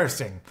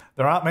embarrassing.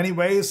 There aren't many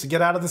ways to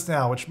get out of this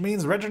now, which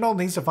means Reginald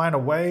needs to find a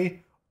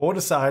way or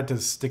decide to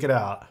stick it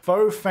out.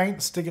 Faux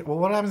faint, stick it. Well,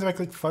 what happens if I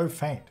click faux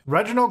faint?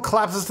 Reginald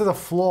collapses to the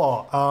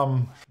floor.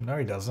 No,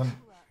 he doesn't.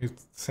 He's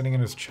sitting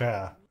in his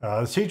chair.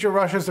 The teacher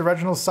rushes to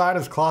Reginald's side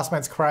as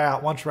classmates cry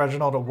out. Once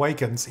Reginald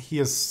awakens, he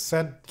is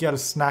sent to get a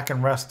snack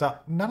and rest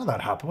up. None of that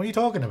happened. What are you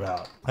talking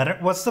about?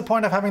 What's the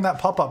point of having that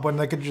pop up when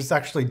they could just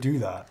actually do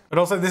that? But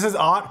also, this is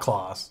art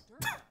class.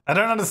 I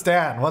don't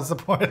understand. What's the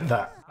point of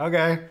that?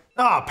 Okay.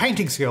 Ah,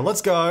 painting skill.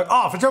 Let's go.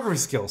 Oh, photography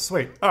skill.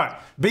 Sweet. All right.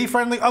 Be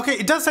friendly. Okay,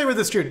 it does say with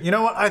the student. You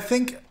know what? I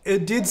think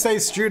it did say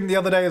student the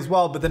other day as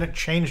well, but then it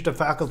changed to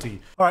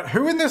faculty. All right.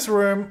 Who in this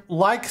room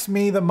likes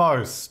me the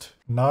most?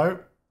 No.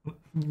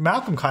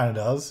 Malcolm kind of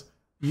does.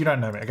 You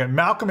don't know me. Okay,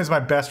 Malcolm is my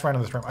best friend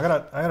in this room. I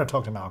gotta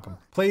talk to Malcolm.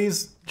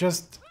 Please,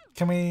 just,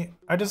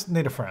 I just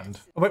need a friend.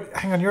 Oh, wait,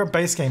 hang on, you're a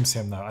base game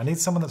sim though. I need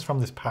someone that's from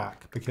this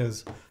pack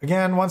because,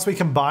 again, once we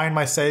combine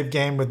my save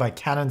game with my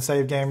canon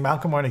save game,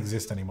 Malcolm won't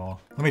exist anymore.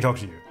 Let me talk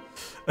to you.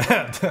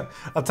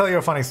 I'll tell you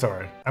a funny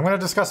story. I'm gonna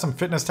discuss some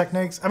fitness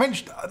techniques. I mean,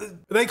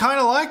 they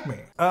kind of like me.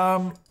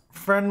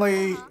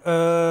 Friendly,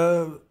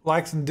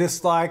 likes and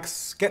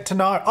dislikes, get to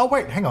know. Oh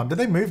wait, hang on. Did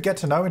they move get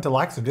to know into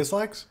likes and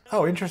dislikes?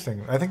 Oh,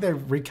 interesting. I think they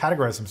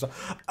recategorized some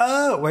stuff.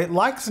 Oh, wait,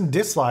 likes and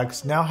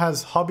dislikes now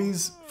has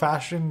hobbies,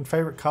 fashion,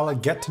 favorite color,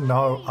 get to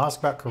know, ask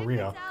about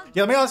career.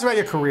 Yeah, let me ask about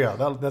your career.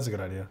 That's a good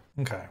idea.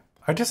 Okay.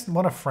 I just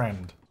want a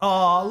friend.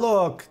 Oh,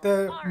 look,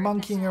 they're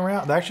monkeying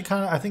around. They actually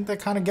I think they're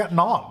kind of getting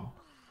on.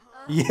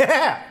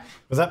 Yeah.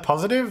 Was that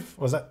positive?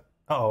 Was that,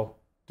 uh-oh.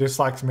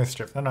 Dislikes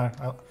mischief. No.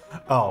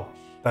 Oh,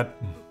 that.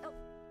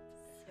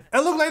 It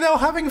looked like they were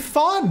having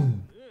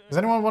fun. Does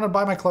anyone want to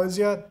buy my clothes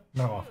yet?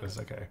 No offers,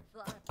 okay.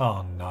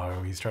 Oh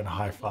no, he's trying to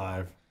high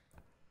five.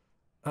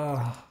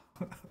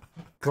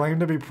 Claim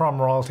to be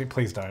prom royalty,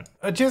 please don't.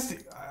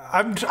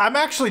 I'm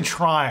actually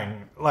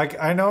trying.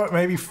 Like, I know it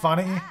may be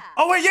funny.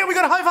 Oh wait, yeah, we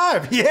got a high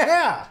five,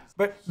 yeah!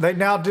 But they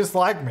now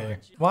dislike me.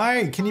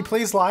 Why? Can you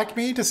please like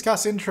me?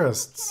 Discuss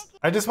interests.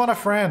 I just want a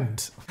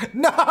friend.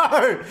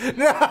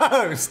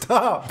 No,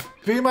 stop.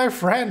 Be my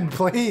friend,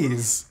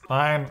 please.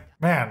 Fine.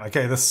 Man,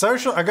 okay,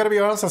 I gotta be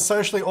honest, a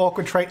socially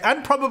awkward trait,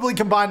 and probably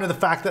combined with the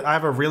fact that I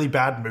have a really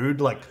bad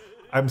mood, like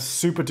I'm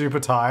super duper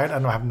tired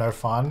and I have no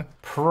fun,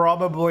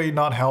 probably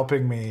not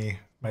helping me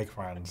make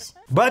friends.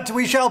 But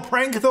we shall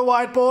prank the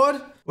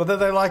whiteboard, whether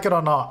they like it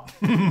or not.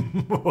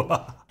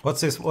 What's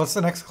this? What's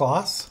the next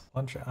class?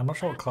 Lunch. I'm not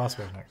sure what class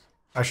we have next.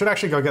 I should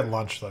actually go get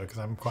lunch though, because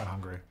I'm quite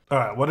hungry. All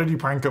right, what did you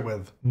prank it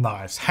with?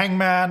 Nice.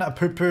 Hangman, a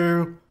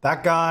poo-poo,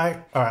 that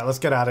guy. All right, let's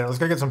get out of here. Let's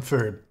go get some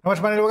food. How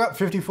much money do we got?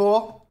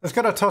 54? Let's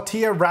get a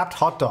tortilla wrapped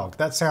hot dog.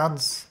 That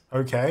sounds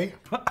okay.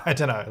 I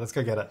don't know. Let's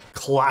go get it.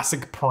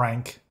 Classic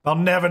prank. They'll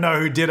never know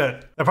who did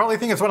it. They'll probably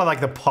think it's one of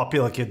like the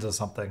popular kids or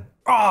something.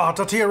 Oh,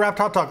 tortilla wrapped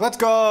hot dog. Let's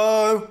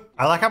go.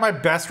 I like how my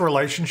best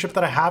relationship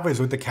that I have is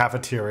with the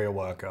cafeteria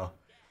worker.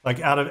 Like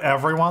out of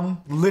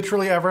everyone,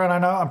 literally everyone I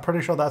know, I'm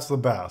pretty sure that's the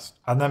best.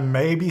 And then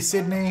maybe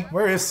Sydney.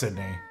 Where is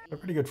Sydney? We're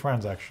pretty good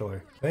friends actually.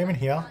 Are they even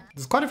here?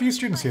 There's quite a few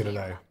students here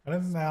today. I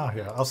don't think they are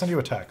here. I'll send you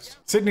a text.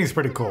 Sydney's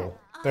pretty cool.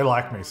 They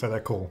like me, so they're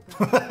cool.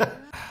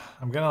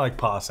 I'm gonna like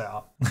pass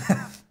out.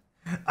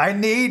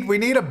 We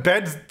need a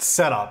bed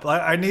setup.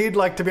 I need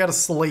like to be able to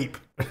sleep.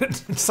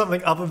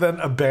 Something other than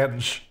a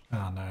bench.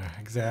 Oh no,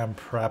 exam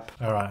prep.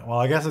 All right, well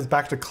I guess it's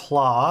back to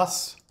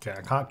class. Okay,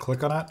 I can't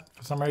click on it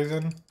for some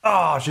reason.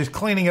 Oh, she's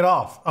cleaning it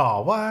off.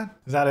 Oh, what?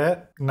 Is that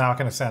it? Now I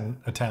can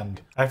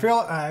attend. I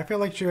feel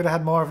like she would have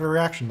had more of a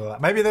reaction to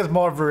that. Maybe there's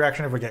more of a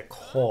reaction if we get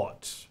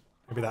caught.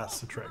 Maybe that's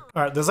the trick.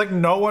 All right, there's like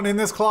no one in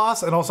this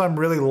class, and also I'm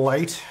really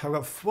late. I've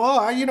got,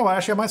 well, you know what,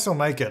 actually I might still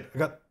make it. I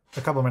got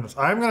a couple of minutes.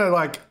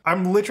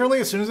 I'm literally,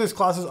 as soon as this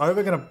class is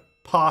over, gonna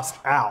pass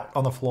out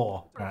on the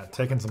floor. All right,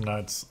 taking some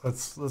notes.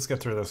 Let's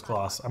get through this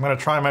class. I'm gonna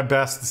try my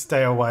best to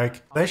stay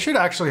awake. They should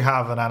actually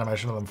have an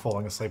animation of them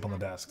falling asleep on the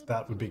desk.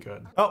 That would be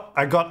good. Oh,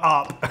 I got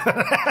up.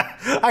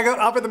 I got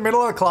up in the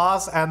middle of the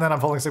class and then I'm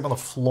falling asleep on the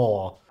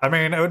floor. I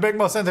mean, it would make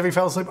more sense if he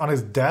fell asleep on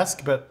his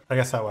desk, but I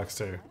guess that works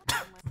too.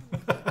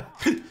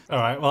 All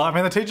right, well, I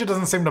mean, the teacher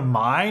doesn't seem to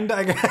mind,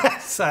 I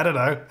guess. I don't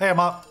know. Hey, I'm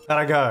up. How'd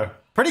I go?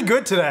 Pretty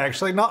good today,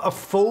 actually. Not a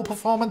full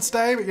performance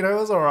day, but you know, it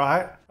was all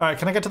right. All right,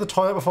 can I get to the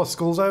toilet before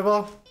school's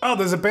over? Oh,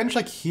 there's a bench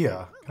like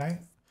here. Can I?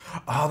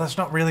 Oh, that's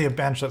not really a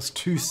bench. That's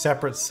two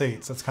separate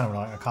seats. That's kind of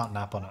annoying. I can't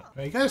nap on it.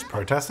 Are you guys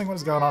protesting?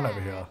 What's going on over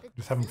here?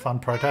 Just having fun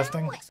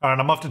protesting? All right,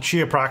 I'm off to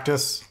cheer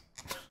practice.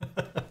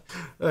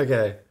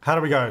 Okay, how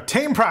do we go?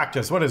 Team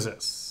practice, what is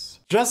this?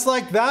 Just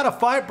like that, a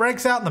fight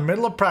breaks out in the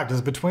middle of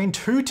practice between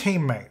two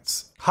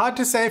teammates. Hard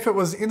to say if it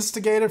was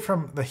instigated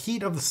from the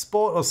heat of the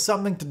sport or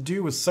something to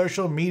do with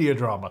social media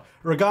drama.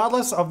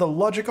 Regardless of the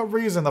logical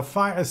reason, the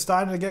fight is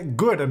starting to get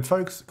good and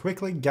folks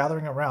quickly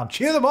gathering around.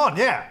 Cheer them on,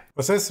 yeah!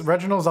 What's this?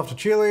 Reginald's off to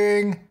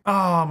cheerleading.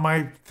 Oh,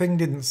 my thing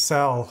didn't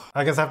sell.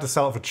 I guess I have to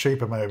sell it for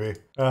cheaper, maybe.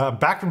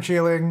 Back from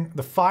cheerleading.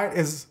 The fight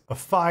is a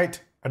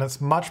fight, and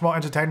it's much more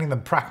entertaining than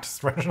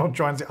practice. Reginald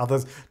joins the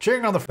others,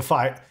 cheering on the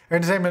fight.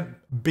 Entertainment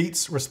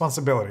beats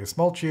responsibility.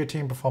 Small cheer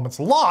team performance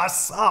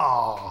loss.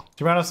 Oh,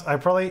 to be honest, I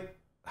probably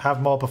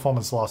have more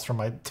performance loss from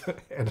my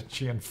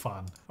energy and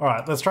fun. All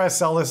right, let's try to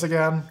sell this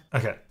again.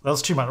 Okay,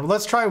 that's too much.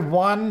 Let's try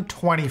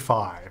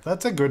 125.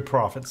 That's a good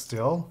profit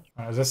still.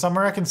 All right, is there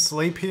somewhere I can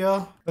sleep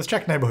here? Let's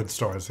check neighborhood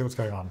stores, see what's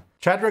going on.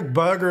 Chadwick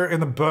Burger in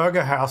the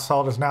Burger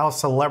household is now a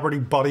celebrity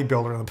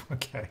bodybuilder in the...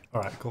 Okay,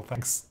 all right, cool,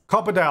 thanks.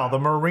 Copperdale, the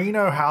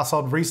Marino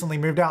household recently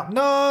moved out.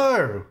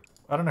 No!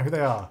 I don't know who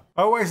they are.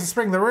 Oasis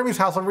Spring, the Rumi's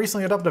household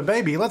recently adopted a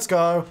baby. Let's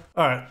go.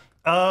 All right.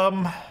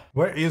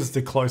 Where is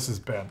the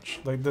closest bench?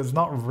 Like, there's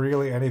not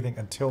really anything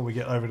until we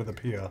get over to the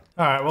pier.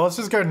 All right, well, let's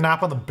just go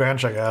nap on the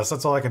bench, I guess.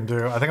 That's all I can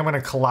do. I think I'm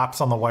gonna collapse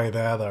on the way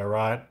there, though,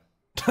 right?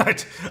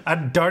 I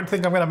don't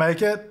think I'm gonna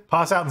make it.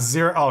 Pass out in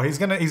zero. Oh, he's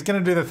gonna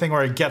do the thing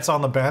where he gets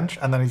on the bench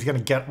and then he's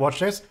gonna watch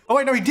this. Oh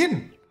wait, no, he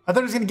didn't. I thought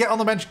he was gonna get on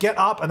the bench, get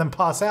up, and then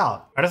pass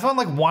out. I just want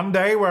like one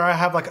day where I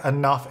have like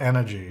enough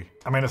energy.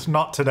 I mean, it's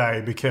not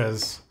today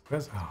because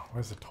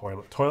Where's the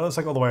toilet? Toilet's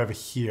like all the way over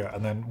here,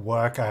 and then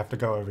work, I have to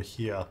go over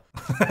here.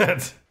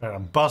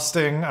 I'm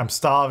busting, I'm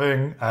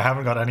starving, I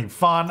haven't got any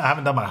fun, I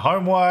haven't done my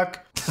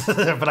homework,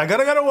 but I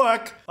gotta go to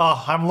work.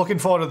 Oh, I'm looking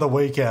forward to the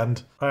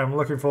weekend. I'm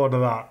looking forward to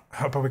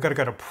that. But we gotta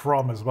go to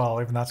prom as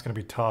well, even that's gonna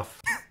be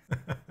tough.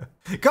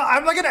 God,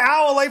 I'm like an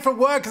hour late for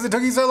work because it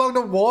took you so long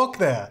to walk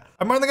there.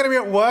 I'm only gonna be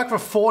at work for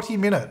 40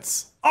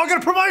 minutes. Oh, I got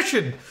a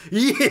promotion!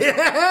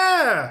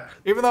 Yeah!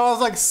 Even though I was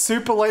like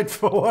super late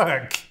for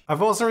work.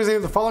 I've also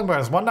received the following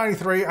bonus,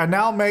 193. I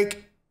now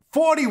make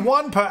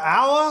 41 per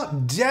hour?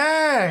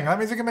 Dang, that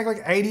means I can make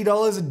like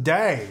 $80 a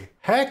day.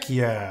 Heck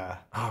yeah.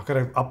 Oh, I've got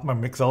to up my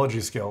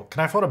mixology skill.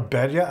 Can I afford a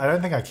bed yet? I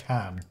don't think I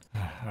can.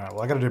 All right,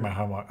 well, I got to do my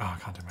homework. Oh, I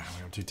can't do my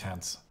homework, I'm too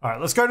tense. All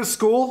right, let's go to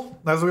school,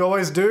 as we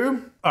always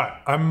do. All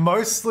right, I'm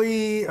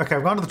mostly, okay,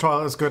 I've gone to the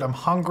toilet, that's good. I'm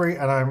hungry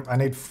and I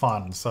need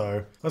fun.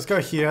 So let's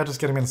go here,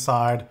 just get him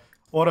inside.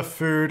 Order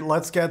food.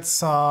 Let's get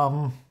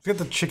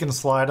the chicken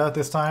slider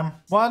this time.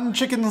 One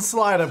chicken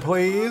slider,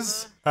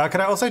 please.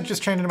 Can I also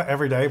just change them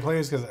every day,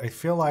 please? Because I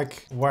feel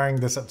like wearing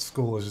this at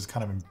school is just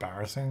kind of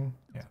embarrassing.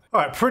 Yeah.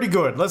 All right, pretty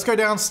good. Let's go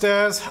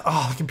downstairs.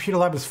 Oh, the computer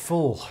lab is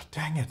full.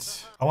 Dang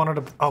it. I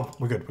wanted to, oh,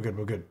 we're good.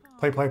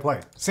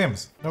 Play.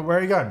 Sims. No, where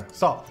are you going?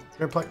 Stop.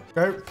 Go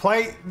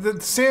play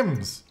the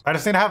Sims. I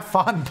just need to have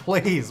fun,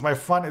 please. My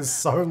fun is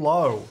so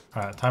low.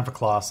 All right, time for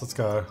class. Let's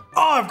go.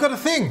 Oh, I've got a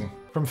thing.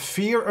 From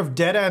fear of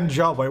dead-end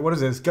job. Wait, what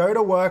is this? Go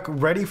to work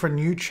ready for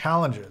new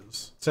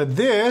challenges. So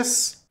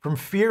this, from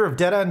fear of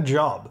dead-end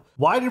job.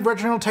 Why did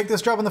Reginald take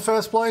this job in the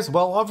first place?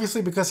 Well,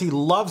 obviously because he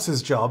loves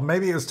his job.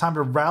 Maybe it was time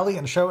to rally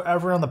and show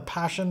everyone the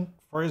passion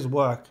for his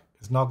work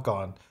is not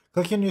gone.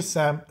 Click your new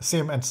sim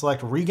and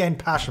select regain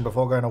passion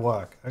before going to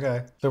work.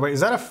 Okay. So wait, is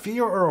that a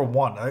fear or a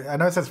want? I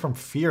know it says from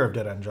fear of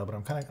dead-end job, but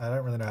I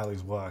don't really know how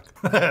these work.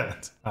 All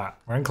right,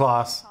 we're in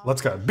class. Let's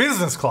go.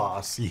 Business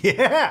class.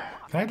 Yeah.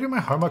 Can I do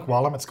my homework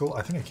while I'm at school?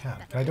 I think I can.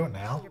 Can I do it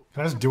now?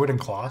 Can I just do it in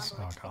class?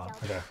 Oh, I can't.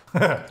 Okay.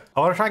 I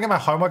want to try and get my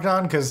homework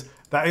done because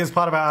that is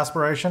part of our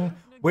aspiration.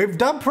 We've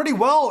done pretty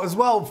well as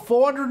well.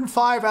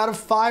 405 out of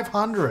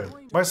 500.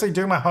 Mostly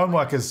doing my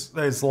homework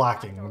is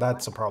lacking.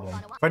 That's a problem.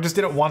 If I just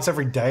did it once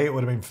every day, it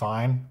would have been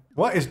fine.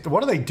 What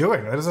are they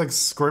doing? They're just like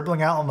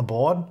scribbling out on the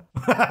board?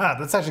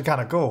 That's actually kind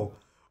of cool.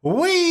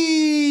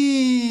 Whee!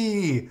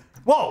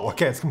 Whoa,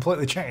 okay, it's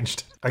completely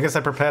changed. I guess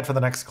I prepared for the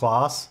next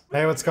class.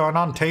 Hey, what's going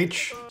on,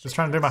 teach? Just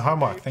trying to do my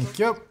homework, thank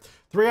you.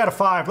 3 out of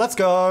 5, let's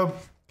go.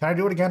 Can I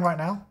do it again right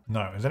now?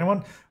 No, is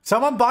anyone?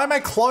 Someone buy my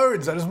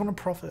clothes, I just want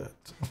to profit.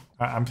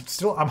 I'm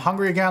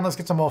hungry again, let's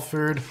get some more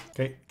food.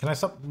 Okay, can I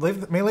stop?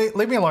 Leave me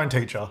alone,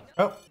 teacher.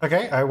 Oh,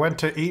 okay, I went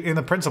to eat in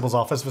the principal's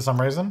office for some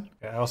reason.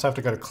 Yeah, I also have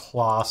to go to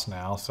class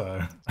now,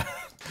 so.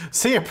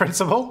 See you,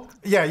 principal.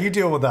 Yeah, you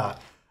deal with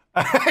that.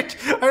 I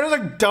just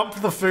like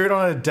dumped the food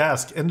on a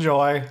desk.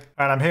 Enjoy.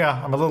 And I'm here.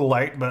 I'm a little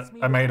late, but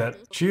I made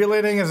it.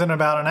 Cheerleading is in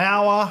about an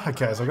hour.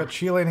 Okay, so I've got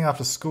cheerleading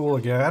after school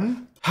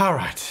again. All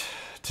right.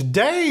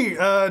 Today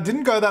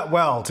didn't go that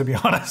well, to be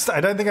honest.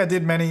 I don't think I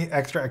did many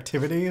extra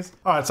activities.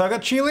 All right, so I got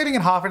cheerleading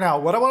in half an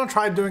hour. What I want to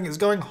try doing is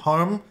going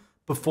home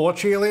before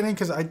cheerleading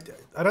because I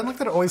don't like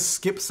that it always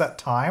skips that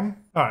time.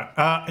 All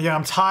right, yeah,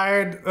 I'm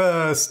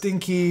tired,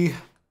 stinky,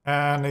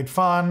 and need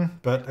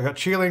fun, but I got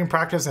cheerleading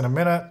practice in a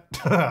minute.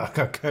 I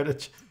got to go to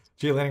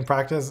cheerleading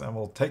practice and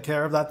we'll take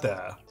care of that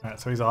there. All right,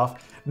 so he's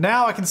off.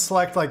 Now I can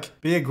select like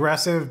be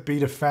aggressive, be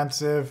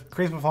defensive,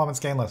 increase performance,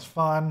 gain less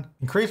fun,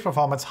 increase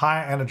performance,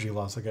 higher energy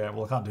loss. Okay,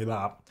 well I can't do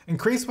that.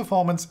 Increase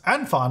performance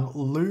and fun,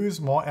 lose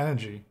more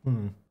energy.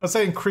 Let's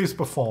say increase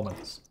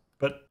performance.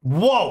 But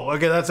whoa,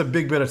 okay, that's a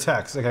big bit of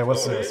text. Okay,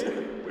 what's this?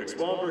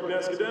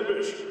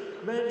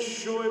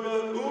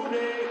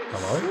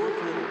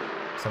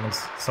 Hello?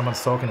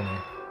 Someone's talking to me.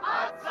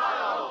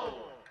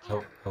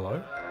 Oh,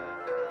 hello?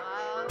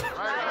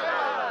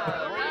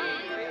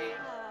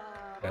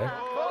 Okay.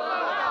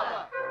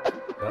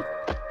 Yep.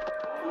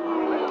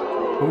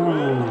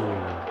 Ooh.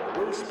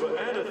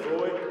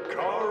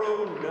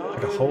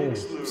 Like a whole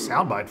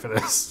soundbite for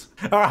this.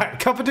 Alright,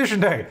 competition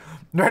day.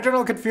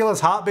 Reginald could feel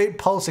his heartbeat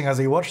pulsing as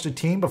he watched the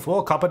team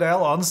before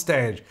Copperdale on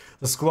stage.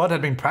 The squad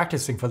had been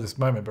practicing for this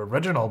moment, but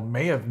Reginald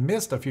may have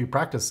missed a few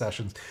practice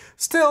sessions.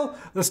 Still,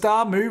 the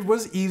star move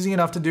was easy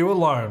enough to do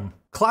alone.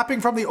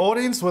 Clapping from the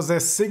audience was their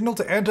signal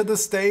to enter the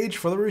stage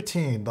for the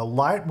routine. The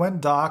light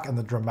went dark and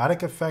the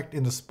dramatic effect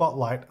in the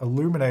spotlight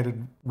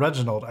illuminated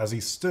Reginald as he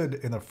stood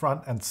in the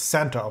front and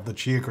center of the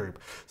cheer group.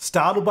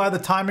 Startled by the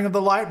timing of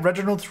the light,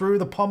 Reginald threw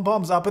the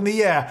pom-poms up in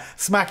the air,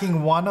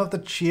 smacking one of the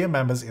cheer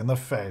members in the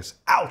face.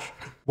 Ouch!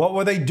 What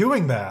were they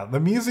doing there? The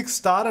music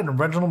started and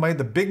Reginald made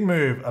the big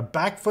move, a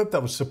backflip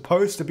that was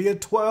supposed to be a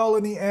twirl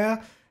in the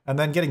air and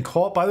then getting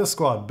caught by the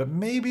squad. But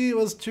maybe it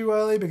was too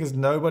early because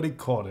nobody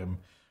caught him.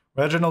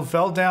 Reginald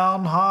fell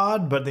down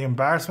hard, but the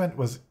embarrassment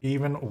was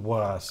even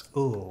worse.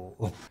 Ooh.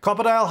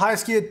 Copperdale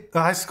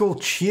High School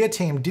cheer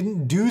team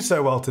didn't do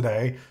so well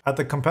today at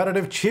the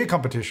competitive cheer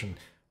competition.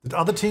 The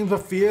other teams were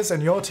fierce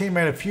and your team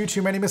made a few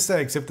too many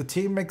mistakes. If the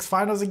team makes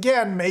finals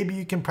again, maybe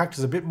you can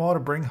practice a bit more to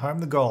bring home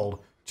the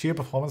gold. Cheer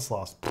performance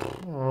loss.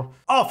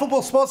 Oh,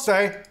 football sports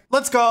day.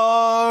 Let's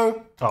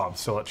go. Oh, I'm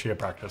still at cheer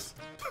practice.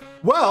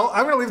 Well,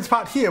 I'm going to leave this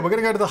part here. We're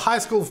going to go to the high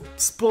school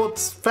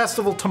sports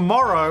festival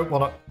tomorrow.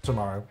 Well, not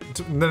tomorrow.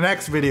 In the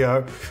next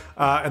video.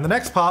 In the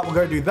next part, we'll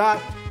go do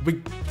that.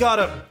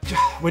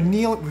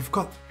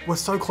 We're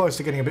so close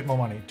to getting a bit more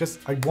money.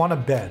 I want a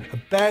bed. A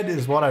bed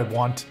is what I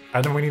want.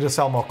 And then we need to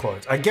sell more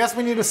clothes. I guess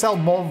we need to sell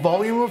more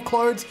volume of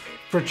clothes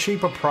for a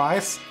cheaper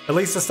price, at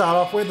least to start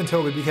off with,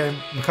 until we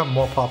become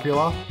more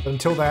popular. But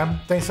until then,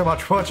 thanks so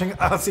much for watching.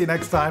 I'll see you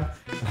next time,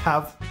 and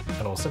have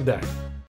an awesome day.